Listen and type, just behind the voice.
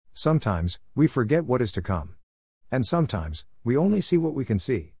Sometimes, we forget what is to come. And sometimes, we only see what we can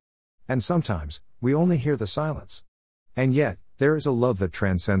see. And sometimes, we only hear the silence. And yet, there is a love that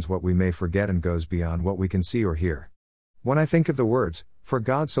transcends what we may forget and goes beyond what we can see or hear. When I think of the words, "For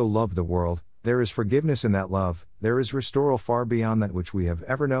God so loved the world," there is forgiveness in that love, there is restoral far beyond that which we have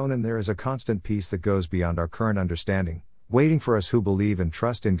ever known, and there is a constant peace that goes beyond our current understanding, waiting for us who believe and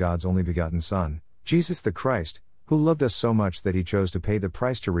trust in God's only begotten Son, Jesus the Christ, who loved us so much that he chose to pay the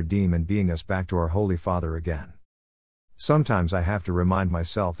price to redeem and being us back to our Holy Father again. Sometimes I have to remind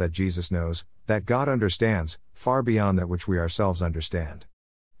myself that Jesus knows, that God understands, far beyond that which we ourselves understand.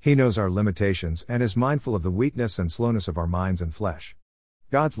 He knows our limitations and is mindful of the weakness and slowness of our minds and flesh.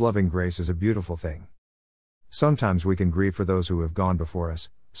 God's loving grace is a beautiful thing. Sometimes we can grieve for those who have gone before us,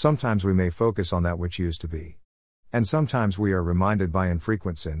 sometimes we may focus on that which used to be. And sometimes we are reminded by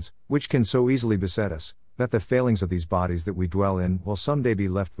infrequent sins, which can so easily beset us, that the failings of these bodies that we dwell in will someday be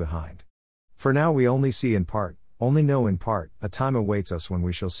left behind. For now we only see in part, only know in part. A time awaits us when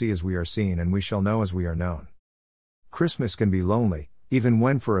we shall see as we are seen and we shall know as we are known. Christmas can be lonely, even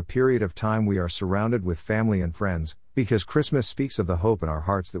when for a period of time we are surrounded with family and friends, because Christmas speaks of the hope in our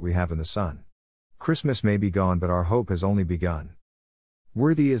hearts that we have in the Son. Christmas may be gone, but our hope has only begun.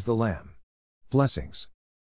 Worthy is the Lamb. Blessings.